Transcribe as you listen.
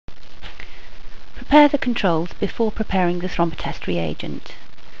Prepare the controls before preparing the Thrombotrack reagent.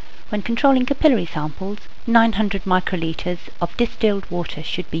 When controlling capillary samples, 900 microliters of distilled water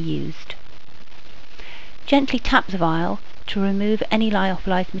should be used. Gently tap the vial to remove any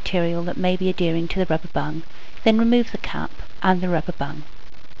lyophilized material that may be adhering to the rubber bung, then remove the cap and the rubber bung.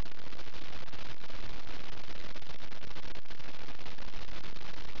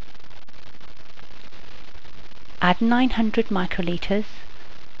 Add 900 microliters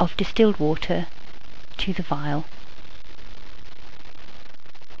of distilled water to the vial.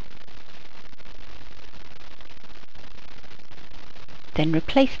 Then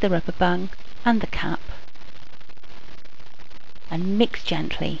replace the rubber bung and the cap and mix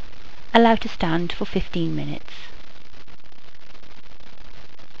gently. Allow to stand for 15 minutes.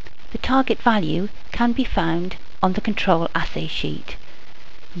 The target value can be found on the control assay sheet.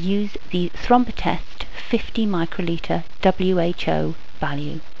 Use the Thrombotrack 50 microliter WHO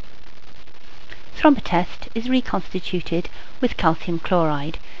value. Thrombotrack is reconstituted with calcium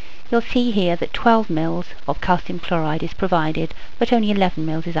chloride. You'll see here that 12 ml of calcium chloride is provided, but only 11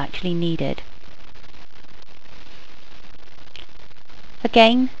 ml is actually needed.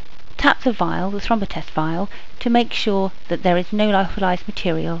 Again, tap the vial, the Thrombotrack vial, to make sure that there is no lyophilized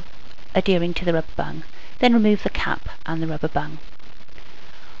material adhering to the rubber bung. Then remove the cap and the rubber bung.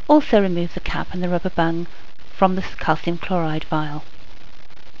 Also remove the cap and the rubber bung from the calcium chloride vial.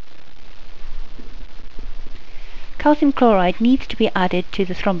 Calcium chloride needs to be added to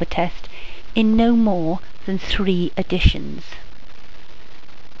the Thrombotrack in no more than 3 additions.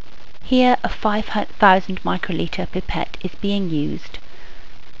 Here a 5000 microliter pipette is being used,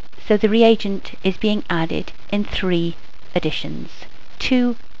 so the reagent is being added in 3 additions,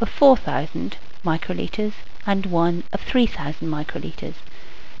 2 of 4000 microliters and 1 of 3000 microliters.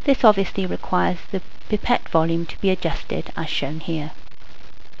 This obviously requires the pipette volume to be adjusted as shown here.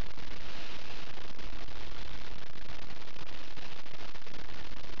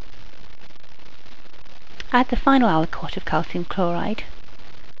 Add the final aliquot of calcium chloride,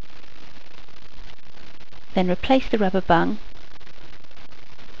 then replace the rubber bung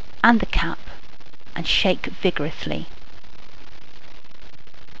and the cap and shake vigorously.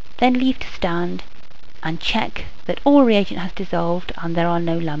 Then leave to stand and check that all reagent has dissolved and there are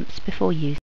no lumps before using.